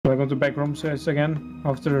Welcome to Backrooms again.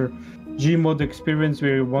 After Gmod experience,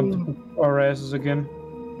 we want to put our asses again.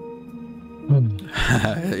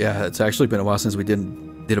 Yeah, it's actually been a while since we did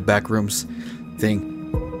a Backrooms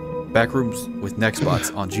thing. Backrooms with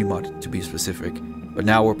Nextbots on Gmod, to be specific. But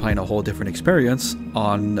now we're playing a whole different experience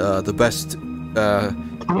on the best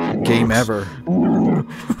game ever.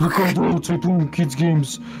 Kids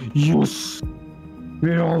games. Yes.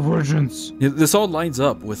 We're all virgins. Yeah, this all lines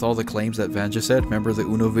up with all the claims that Vanja said. Remember the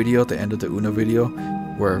Uno video, at the end of the Uno video,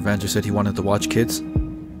 where Vanja said he wanted to watch kids?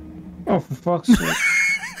 Oh, for fuck's sake.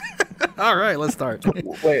 Alright, let's start.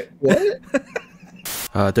 Wait, what?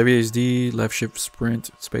 WASD, left shift sprint,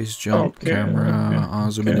 space jump, Okay, camera,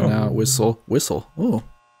 zoom in and out, whistle. Whistle. Oh.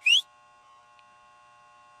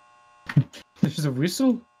 There's a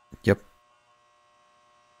whistle? Yep.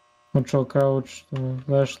 Control couch,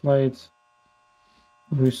 flashlight,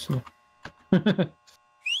 whistle.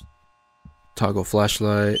 Toggle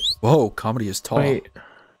flashlight. Whoa, comedy is tall. Wait,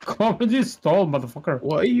 Comedy is tall, motherfucker.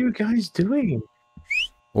 what are you guys doing?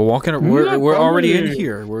 We're walking. We're already in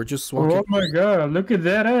here. We're just walking. Oh my god, look at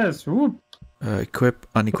that ass. Ooh. Equip,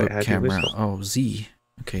 unequip Wait, how do you camera. whistle? Oh, Z.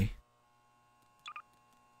 Okay.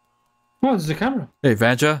 Oh, it's the camera. Hey,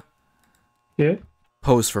 Vanja, Yeah.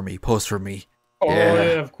 pose for me. Pose for me. Oh Yeah. yeah,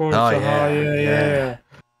 of course. Oh, yeah, yeah.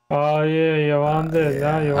 Oh yeah, you want it. You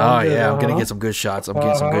Oh want it. yeah, I'm gonna get some good shots. I'm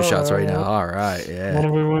getting some good shots right now. All right, yeah.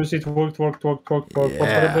 Want to see it work. Yeah.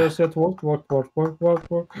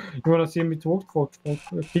 Work. You wanna see me to work. Can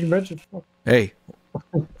you imagine? Hey.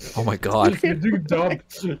 Oh my God. You're doing dub.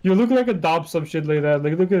 You look like a dub, some shit like that.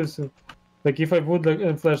 Like look at this. Like if I put like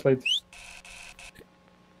a flashlight.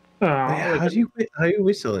 Wait, how are you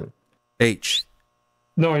whistling? H.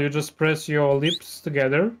 No, you just press your lips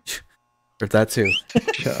together. Or that too.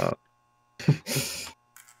 Shut up.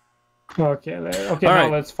 Okay. All Now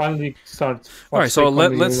right. let's finally start. All right, so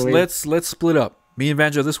Let's let's split up. Me and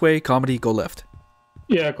Vanja this way. Comedy go left.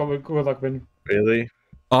 Yeah, go luck, man. Really?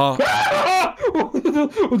 You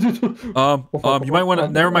might want to.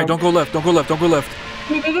 Never mind. Don't go left. Don't go left. Don't go left.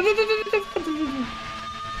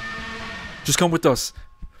 Just come with us.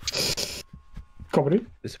 Comedy?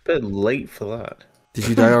 It's a bit late for that. Did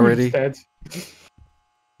you die already? Dead.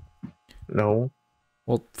 No.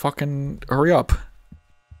 Well, fucking hurry up.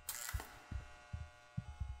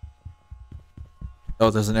 Oh,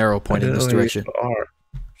 there's an arrow pointing in this direction.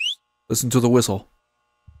 Listen to the whistle.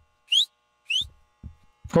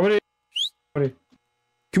 Comedy.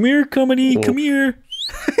 Come here, Comedy. Oh. Come here.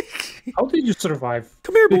 How did you survive?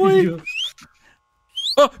 Come here, boy. You-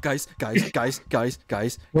 Oh, guys. What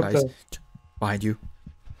the- Behind you.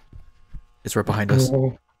 It's right behind us.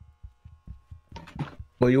 Oh.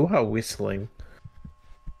 Well, you are whistling.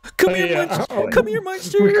 Come here, yeah. monster. Oh. Come here, We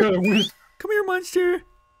monster. gotta whis- Come here, monster.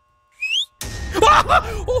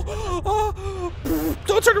 Oh,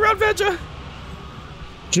 don't turn around, Vanja.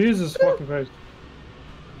 Jesus fucking Christ.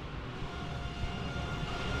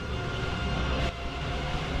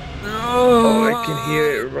 Oh, I can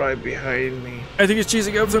hear it right behind me. I think it's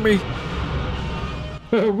cheesing after me.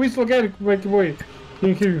 Whistle again, make your way.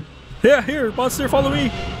 Can hear you. Yeah, here, monster, follow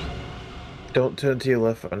me. Don't turn to your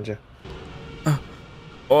left, Anja.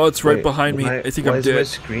 Oh, it's right Wait, behind me. why- I think why I'm is my dead.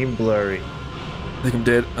 screen blurry? I think I'm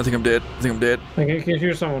dead. I think I'm dead. I think I'm dead. I can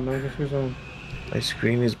hear someone. My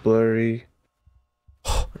screen is blurry.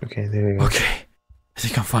 Okay, there we go. Okay. I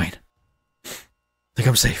think I'm fine. I think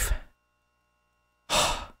I'm safe.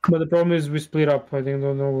 But the problem is we split up. I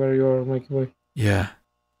don't know where you are, Mikey boy. Yeah.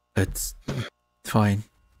 It's fine.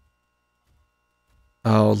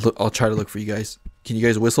 I'll try to look for you guys. Can you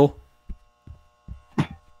guys whistle?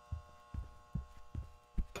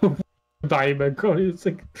 Die, man. God, it's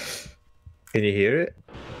like... Can you hear it?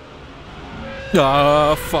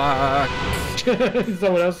 Oh, fuck.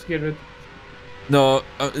 Someone else scared it. No,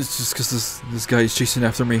 it's just because this guy is chasing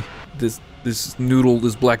after me. This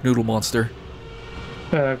black noodle monster.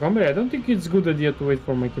 Comedy, I don't think it's a good idea to wait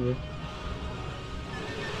for Mikey boy.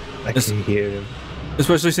 I can hear him.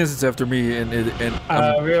 Especially since it's after me and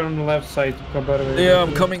We're on the left side. yeah,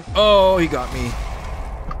 I'm coming. Oh, he got me.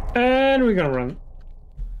 And we're gonna run.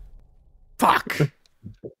 Fuck.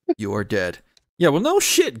 You are dead. Yeah, well, no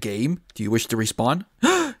shit, game. Do you wish to respawn?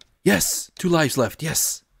 Yes. 2 lives left.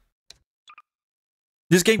 Yes.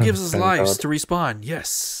 This game gives us Thank lives God. to respawn.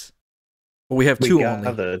 Yes. Well, we have 2 only.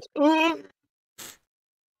 gathered. All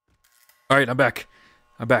right, I'm back.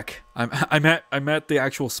 I'm at the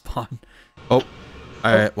actual spawn. Oh.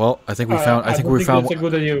 All right. Well, I think we found. I think we found. It's a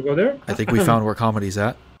good idea to go there. I think we found where comedy's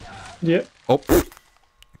at. Yeah. Oh.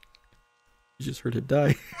 You just heard it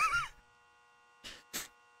die.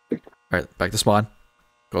 All right, back to spawn.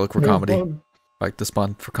 Go look for comedy. like to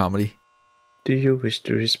spawn for comedy. Do you wish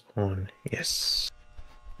to respawn? Yes.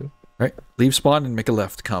 Right, leave spawn and make a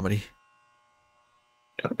left, comedy.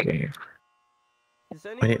 Okay. Is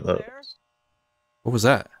When anyone it loads. there? What was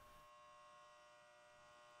that?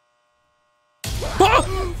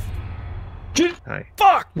 Ah! Hi.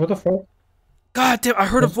 Fuck! What the fuck? God damn! I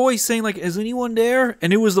heard a voice saying like, "Is anyone there?"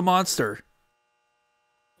 And it was the monster.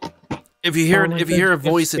 If you hear Oh my if you hear a God,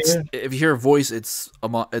 voice, it's it's scared. if you hear a voice, it's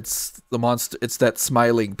the monster. It's that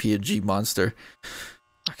smiling PNG monster.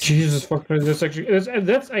 Jesus fuck Christ,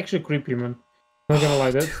 that's actually creepy, man. I'm not gonna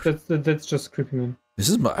lie, that's just creepy, man. This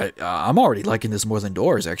is my. I'm already liking this more than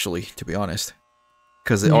Doors, actually, to be honest,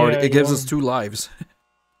 because Yeah, it gives you us are. 2 lives.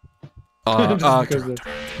 Just because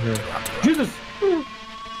Jesus!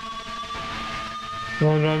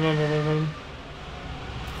 Run.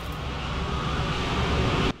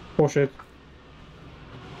 Oh shit.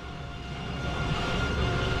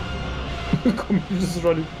 Come, just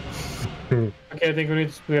running. Okay, I think we need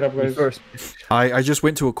to split up, guys. First. I just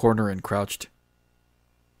went to a corner and crouched.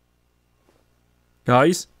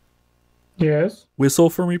 Guys, Yes.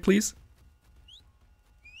 whistle for me, please.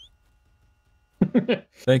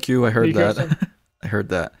 Thank you. I heard Be that. careful. I heard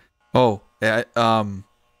that. Oh, yeah. All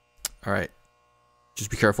right. Just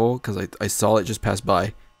be careful, because I saw it just pass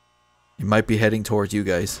by. It might be heading towards you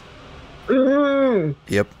guys.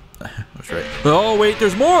 Yep, that's right. Oh wait,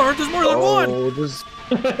 there's more. There's more than one. Oh, this.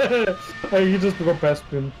 You just go past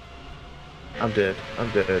him. I'm dead.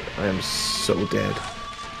 I am so dead.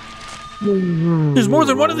 There's more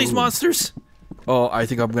than one of these monsters. Oh, I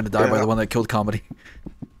think I'm gonna die by Yeah. the one that killed comedy.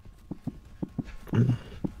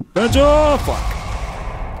 Benjo! Fuck.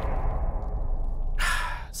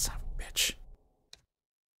 Son of a bitch.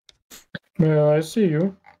 Yeah, I see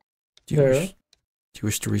you. Do you, There. wish, do you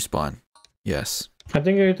wish to respawn? Yes. I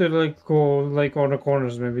think I need to like go like on the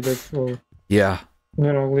corners maybe. That's all. Yeah.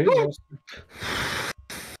 You know,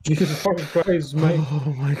 Jesus fucking Christ, mate.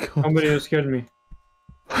 Oh my god. Somebody scared me.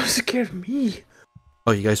 What scared me?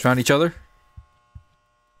 Oh, you guys found each other?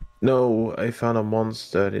 No, I found a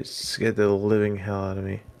monster that scared the living hell out of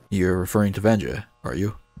me. You're referring to Venja, are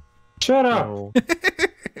you? Shut up! No.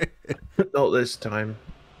 Not this time.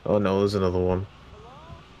 Oh no, there's another one.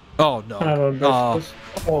 Oh no. I don't know. Oh.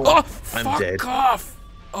 Oh. Oh, I'm fuck dead. off!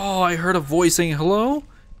 Oh, I heard a voice saying hello.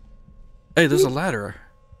 Hey, there's a ladder.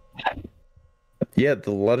 Yeah,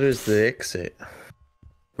 the ladder's the exit.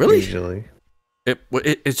 Really? Usually.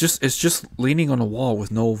 It's just leaning on a wall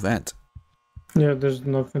with no vent. Yeah, there's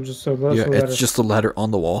nothing. Just so that's Yeah, a ladder. it's just a ladder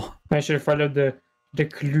on the wall. I should follow the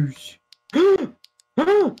clues.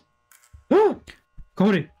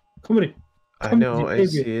 Comedy. I know, I baby.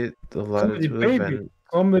 see it. The ladder Comedy to the baby. vent.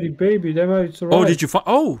 Comedy baby. That might survive. Oh, did you find?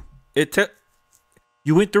 Oh,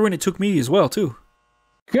 you went through and it took me as well too.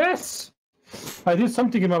 Yes. I did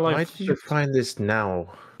something in my life. Why did you find this now?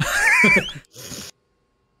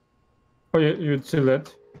 Oh, you'd see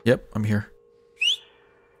that. Yep, I'm here.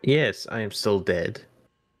 Yes, I am still dead.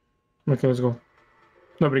 Okay, let's go.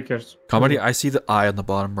 Nobody cares. Comedy, I see the eye on the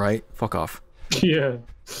bottom right. Fuck off. Yeah.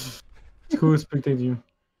 Who is spectating you?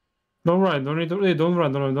 Don't run. Don't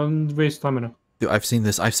run. Don't waste stamina. Dude, I've seen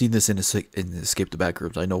this in Escape the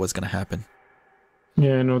Backrooms. I know what's gonna happen.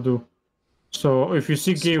 Yeah, I know, do. So if you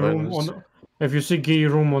see gay room Spoilers.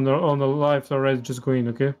 on the left or right, just go in.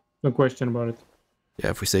 Okay, no question about it. Yeah,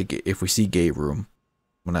 if we see gay room,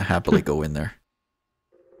 I'm gonna happily go in there.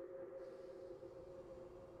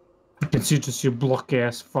 I can see just your block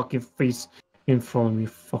ass fucking face in front of me.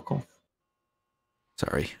 Fuck off.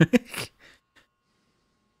 Sorry.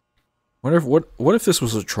 What if this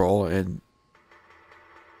was a troll and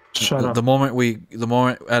Shut up. the moment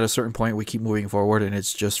at a certain point we keep moving forward and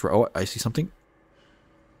it's just I see something.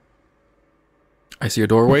 I see a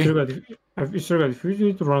doorway. You sure that if you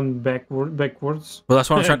need to run backwards. Well, that's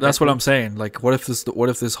what I'm trying. That's what I'm saying. Like, what if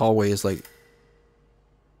this hallway is like?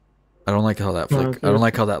 I don't like how that No, I don't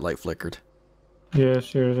like how that light flickered. Yeah,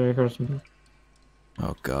 seriously, I heard something.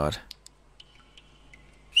 Oh God.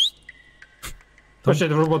 Oh shit,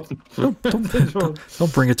 the robot.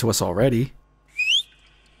 Don't bring it to us already.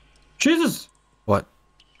 Jesus! What?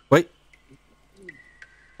 Wait.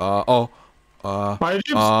 I saw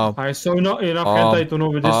enough hentai to know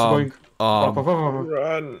where this is going.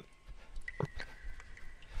 Run.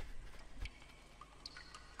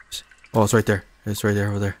 Oh, it's right there. It's right there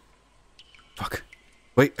over there. Fuck.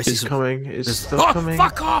 Wait, I see It's some... coming. It's There's... still Oh, coming.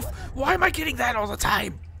 fuck off! Why am I getting that all the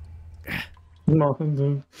time? Nothing,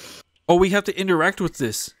 dude. Oh, we have to interact with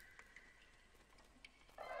this.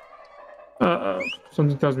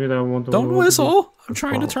 Something tells me that I want to. Don't whistle. I'm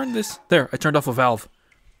trying to turn this. There, I turned off a valve.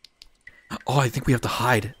 Oh, I think we have to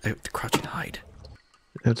hide. I have to crouch and hide.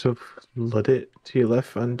 have to flood it to your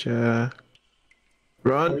left, and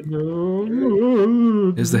run.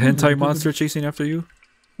 Is the hentai monster chasing after you?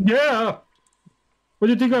 Yeah. What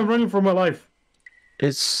do you think I'm running for my life?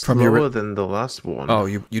 It's From slower your- than the last one. Oh,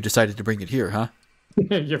 you decided to bring it here, huh?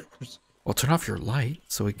 Yeah, of course. Well, turn off your light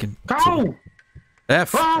so we can. Go!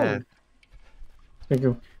 F. Go! Thank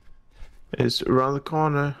you. It's around the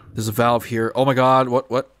corner. There's a valve here. Oh my God! What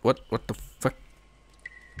the fuck?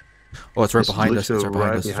 Oh, it's right behind us. It's right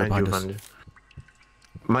behind us. It's right behind us.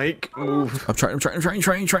 Mike, move. I'm trying. I'm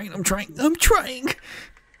trying.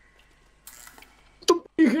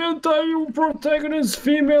 The hentai protagonist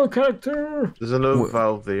female character. There's another Wh-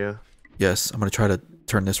 valve there. Yes, I'm gonna try to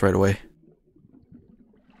turn this right away.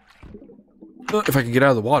 If I can get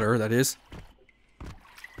out of the water, that is.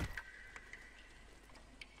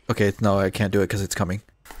 Okay, no, I can't do it because it's coming.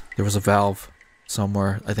 There was a valve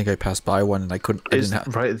somewhere. I think I passed by one and I couldn't. I It's didn't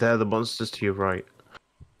have. right there. The monster's to your right.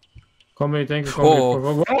 Comedy, thank you.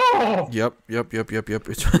 Oh. Oh! Yep.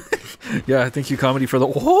 It's yeah, thank you, comedy, for the.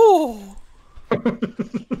 Oh.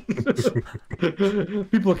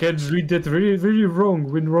 People can read that very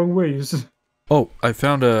wrong, in wrong ways. Oh, I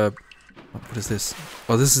found a. What is this?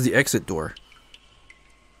 Oh, this is the exit door.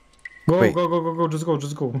 Go, Wait. go, just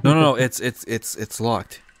go. No, it's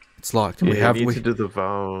locked. It's locked. Yeah, we need to do the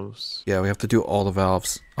valves. Yeah, we have to do all the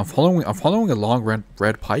valves. I'm following a long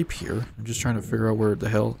red pipe here. I'm just trying to figure out where the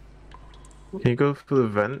hell. Can you go for the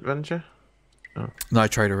vent, Venture? No, I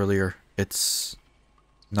tried earlier. It's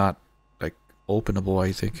not like openable,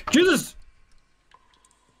 I think. Jesus!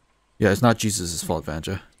 Yeah, it's not Jesus' fault,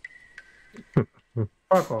 Vanja.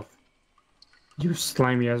 Fuck off. You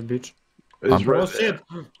slimy ass bitch. It's Oh shit!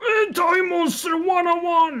 Hentai monster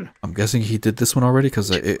 101! I'm guessing he did this one already because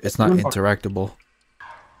it's not interactable.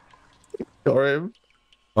 Got him.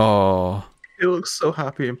 Oh, He looks so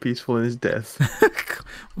happy and peaceful in his death.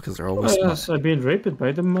 because they're always. Yes, I've been raped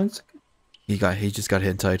by the monster. He just got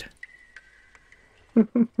hentied.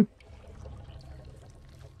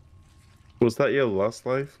 Was that your last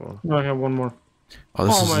life? Or? No, I have one more. Oh,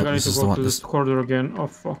 this Oh is my god, I need this to is the go one. to this corridor again. Oh,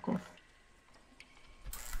 fuck off.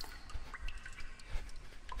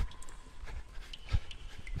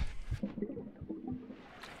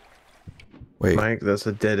 Wait, Mike, that's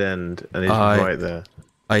a dead end, and it's right there.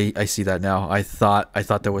 I see that now. I thought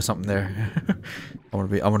there was something there. I'm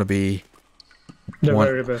gonna be The one-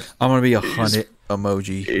 very best. I'm gonna be a hunted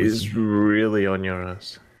emoji. It's really on your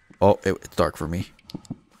ass. Oh, it's dark for me.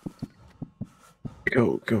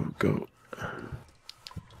 Go.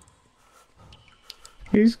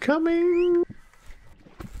 He's coming.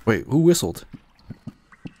 Wait, who whistled?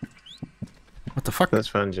 What the fuck? That's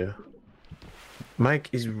Vanja. Mike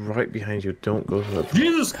is right behind you. Don't go to that.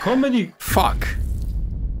 Jesus, comedy! Fuck.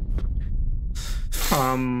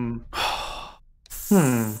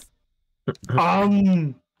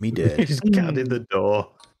 Me dead. He's guarding the door.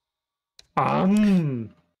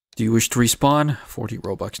 Do you wish to respawn? 40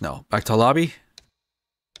 Robux. No. Back to lobby?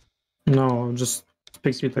 No, just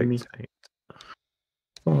speak it to me.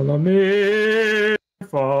 Follow me!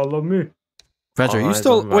 Follow me! Veg, are you eyes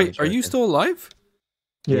still... on Wait, Veg are right you there. still alive?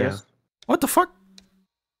 Yes. What the fuck?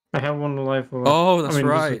 I have one life. Oh, that's I mean,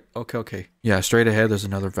 right. Okay. Yeah, straight ahead, there's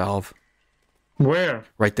another valve. Where?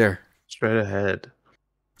 Right there. Straight ahead.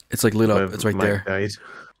 It's like lit up. Where It's right Mike there. died.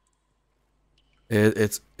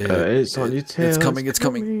 It's on your tail. It's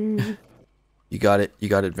coming. You got it,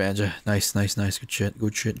 Vanja. Nice.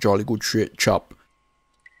 Good shit. Jolly good shit. Chop.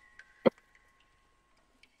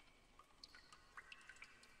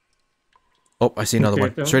 Oh, I see another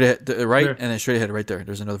Okay, one. Straight ahead, right, Where? and then straight ahead, right there.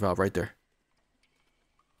 There's another valve right there.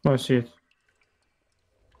 Oh, I see it.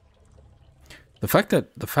 The fact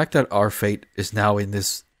that our fate is now in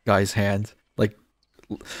this guy's hand, like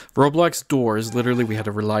Roblox doors, literally we had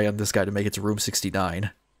to rely on this guy to make it to room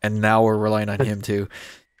 69, and now we're relying on him to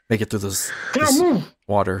make it through this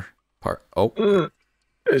water part. Oh,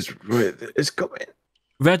 It's coming.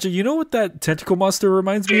 Vanja, you know what that tentacle monster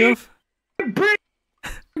reminds me of?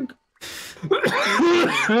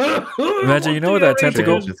 Vanja, you know what that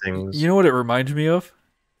tentacle? Stranger Things. You know what it reminds me of?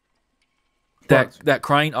 That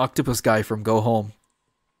crying octopus guy from Go Home.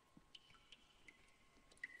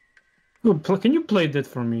 Can you play that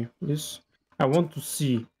for me, please? I want to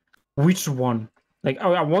see which one. Like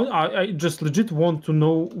I just legit want to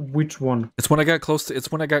know which one. It's when I got close to. It's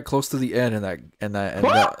when I got close to the end, and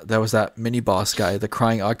that was that mini boss guy, the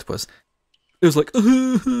crying octopus. It was like.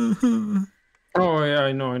 Oh yeah,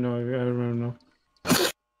 I know. I remember now.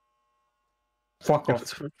 Fuck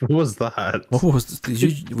off. What was that? What was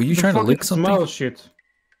this? Were you trying to lick something? Smell shit.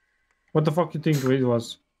 What the fuck you think it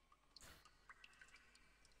was?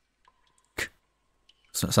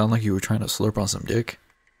 Sound like you were trying to slurp on some dick.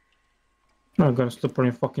 No, I'm gonna slip on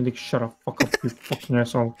your fucking dick. Shut up. Fuck up, you fucking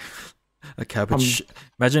asshole. A cabbage.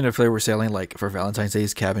 Imagine if they were selling, like, for Valentine's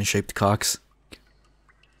Day's cabin-shaped cocks.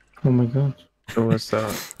 Oh my god. So what's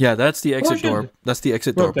that? Yeah, that's the exit door. That's the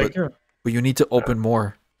exit door, Thank you. but you need to open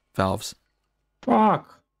more valves.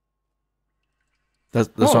 Fuck. That's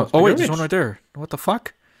Oh, one. it's Oh wait, bigger there's one right there. What the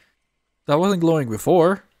fuck? That wasn't glowing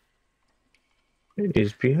before. It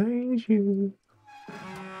is behind you.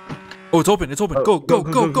 Oh, it's open. It's open. Oh, Go, go,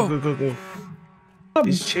 go, go, go.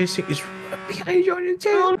 He's chasing. He's behind you on your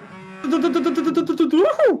tail.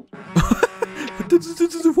 Woohoo!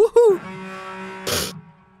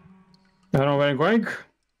 I don't know where I'm going.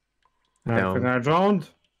 I Down. think I drowned.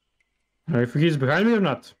 If he's behind me or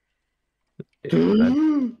not. I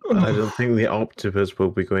don't think the octopus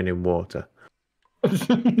will be going in water.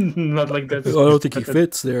 Not like that. I don't think he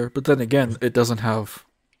fits there, but then again, it doesn't have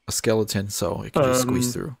a skeleton, so it can just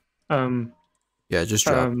squeeze through. Yeah, just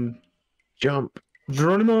drop. Jump.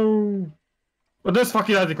 Geronimo. But that's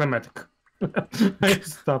fucking anticlimactic.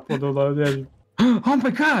 Stop. Oh my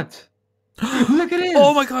god! Look at it!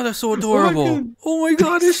 Oh my god, that's so adorable! Oh my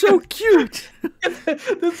god, it's so cute! That's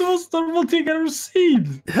the most normal thing I've ever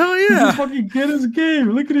seen! Hell This yeah! is fucking good as game.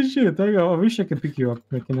 Look at this shit. I wish I could pick you up.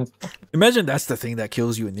 I cannot. Imagine that's the thing that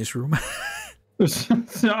kills you in this room.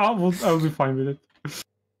 I'll be fine with it.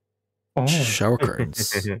 Oh, Shower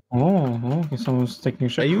curtains. okay, someone's taking a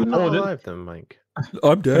shower. Are you not then- alive then, Mike?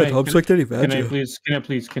 I'm dead. Can I- I'm spectating Can I Vanja. please?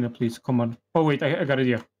 Can I please? Come on. Oh wait, I got it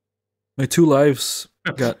here. My 2 lives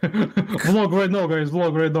got. Vlog right now, guys.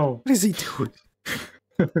 Vlog right now. What is he doing?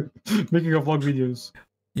 Making a vlog videos.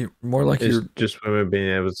 You're more like It's you're. just women being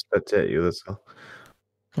able to spectate you, that's all.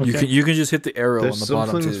 Okay. You can just hit the arrow There's on the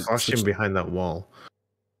bottom something to flashing switch- behind that wall.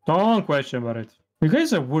 Don't question about it. You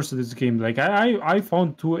guys are worse at this game. Like I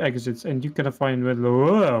found 2 exits and you cannot find one.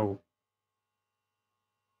 Whoa.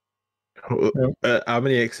 How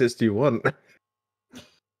many exits do you want?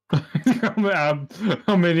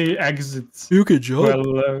 How many exits? You could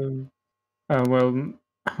jump. Well,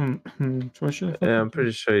 what should I Yeah, I'm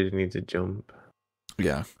pretty sure you need to jump.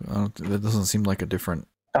 Yeah, that doesn't seem like a different.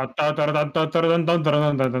 Okay.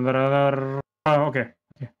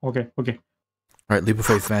 All right, leap of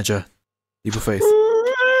faith, Vanja. Leap of faith.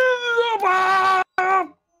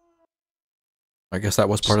 I guess that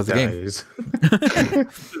was part of the game. Dies.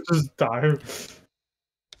 Just die.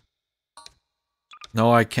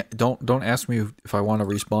 No, I can't. Don't ask me if I want to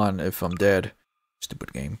respawn if I'm dead.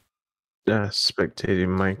 Stupid game. Spectating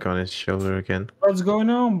Mike on his shoulder again. What's going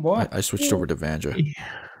on, boy? I switched over to Vanja.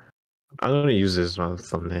 I'm gonna use this as my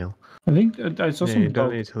thumbnail. I think I saw Yeah, some you don't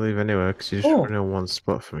dog. need to leave anywhere because you just Oh. run in one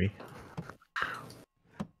spot for me.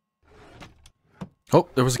 Oh,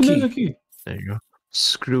 there was a There's a key. key. There you go.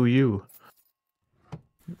 Screw you.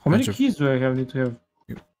 How many Bunch of- keys do I have? Need to have?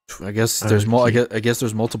 I guess there's more. I guess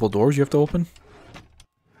there's multiple doors you have to open.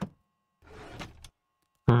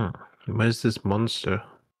 Where's this monster?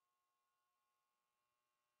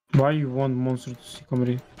 Why you want monster to see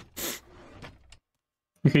comedy?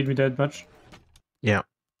 You hate me that much? Yeah.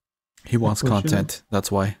 He wants Bullshit. content.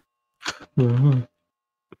 That's why.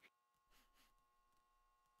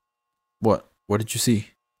 What? What did you see?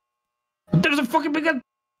 There's a fucking big gun.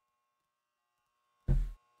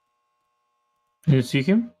 Did you see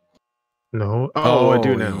him? No. Oh, I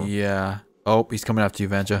do now. Yeah. Oh, he's coming after you,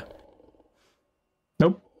 Vanja.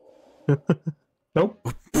 Nope. Nope.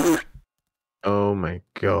 Oh my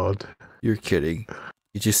god. You're kidding.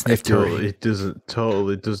 You just It sniffed your.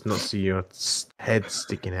 totally does not see your head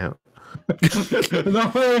sticking out.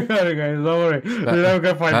 Don't worry about it, guys. Don't worry. We're not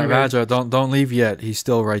gonna find you guys. Vanja, don't leave yet. He's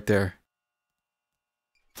still right there.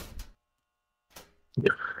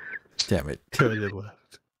 Damn it! I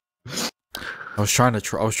was trying to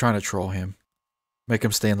troll him, make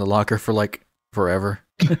him stay in the locker for like forever.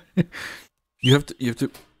 You have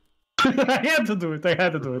to. I had to do it.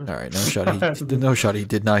 All right, no shot. No shot. He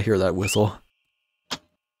did not hear that whistle.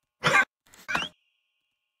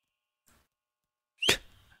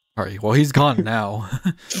 All right. Well, he's gone now.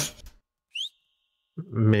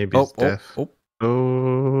 Maybe it's death.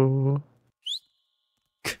 Oh.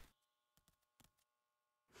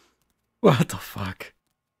 What the fuck?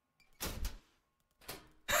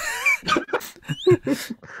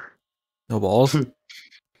 No balls.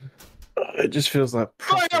 It just feels like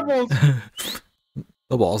Fireballs!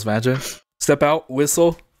 No balls, Vanja. Step out,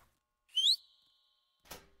 whistle.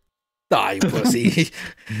 Die, you pussy.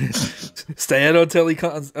 Stand until he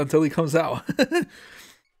comes out.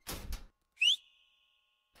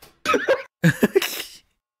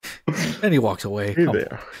 And he walks away. Hey Come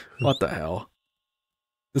there. on. What the hell?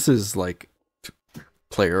 This is like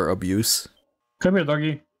player abuse. Come here,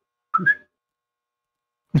 doggy.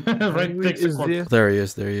 Right next is to there? There he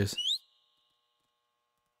is. There he is.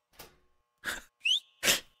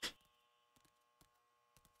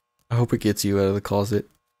 I hope it gets you out of the closet.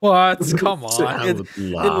 What? Come on. It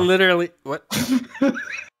literally... What?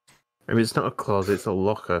 I mean, it's not a closet, it's a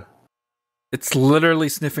locker. It's literally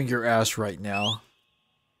sniffing your ass right now.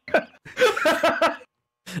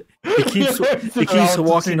 It keeps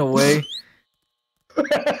walking away.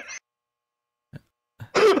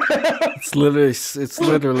 It's literally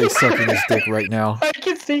sucking his dick right now. I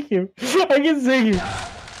can see him. I can see him.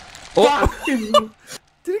 Oh!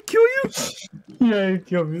 Did it kill you? Yeah, it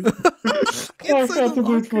killed me. I had to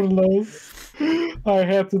do it for life. I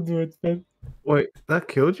had to do it, man. Wait, that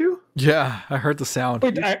killed you? Yeah, I heard the sound.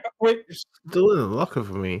 Wait, wait, You're still in the locker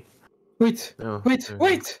for me. wait, No, wait, there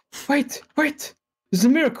wait. It's a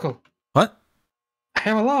miracle. What? I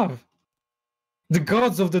am alive. The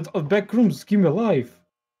gods of the back rooms keep me alive.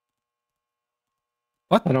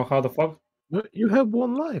 What? I don't know how the fuck. What? You have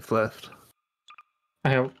one life left. I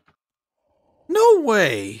have. No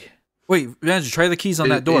way! Wait, Andrew, try the keys on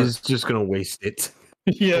that door. It's just gonna waste it.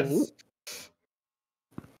 Yes.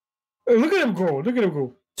 Look at him go. Look at him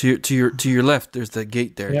go. To your left, there's the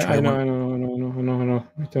gate there. Yeah, Try I know, one. I know.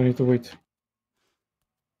 I don't need to wait.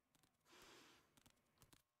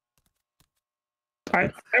 I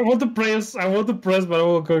want to press, but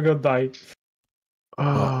I'm gonna die.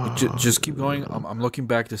 Just keep going. I'm looking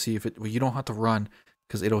back to see if it... Well, you don't have to run,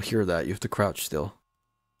 because it'll hear that. You have to crouch still.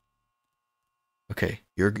 Okay,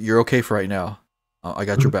 you're okay for right now. I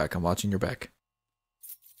got your back. I'm watching your back.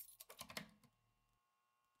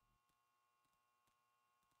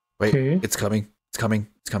 Wait, Okay. it's coming. It's coming.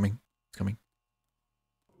 It's coming. It's coming.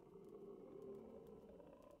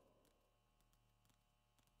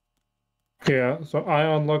 Okay, so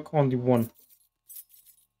I unlock only one.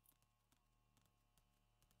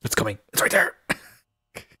 It's coming. It's right there.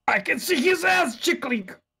 I can see his ass chickling.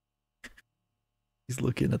 He's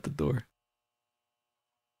looking at the door.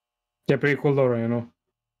 Yeah, pretty cool door, you know.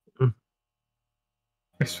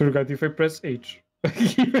 I swear to God, if I press H.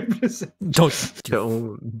 Don't.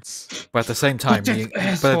 Don't. But at the same time,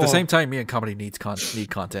 me and comedy need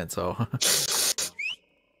content. So.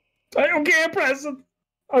 I can't press it.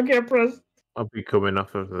 I can't press. I'll be coming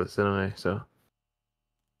off of this anyway, so.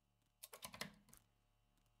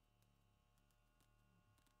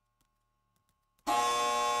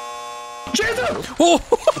 Jesus! Oh!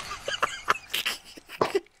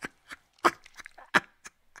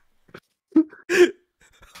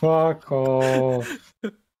 Fuck off.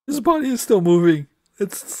 His body is still moving.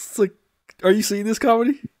 It's like, are you seeing this,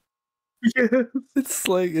 comedy? Yeah. It's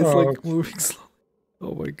like moving slowly.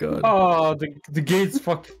 Oh my god. Oh, the gates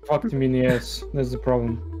fucked me in the ass. That's the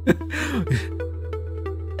problem.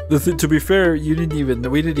 To be fair, we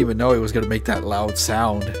didn't even know it was gonna make that loud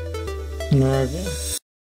sound. Okay.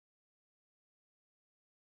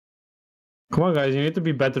 Come on, guys, you need to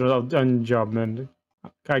be better on your job, man.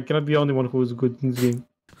 I cannot be the only one who is good in this game.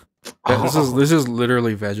 Yeah, this is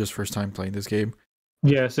literally Veg's first time playing this game.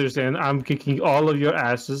 Yeah, seriously, and I'm kicking all of your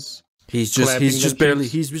asses. He's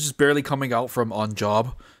just barely coming out from on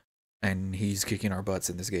job, and he's kicking our butts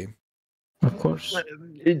in this game. Of course.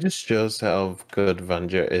 It just shows how good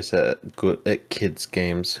Vanja is at kids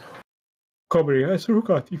games. Cobry, I swear to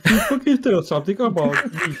God, if you fucking tell something about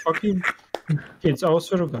the fucking kids, I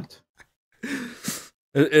swear to God.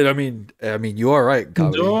 I mean, you are right,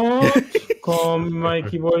 Cobry. Don't come,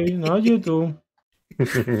 Mikey boy. Not you too.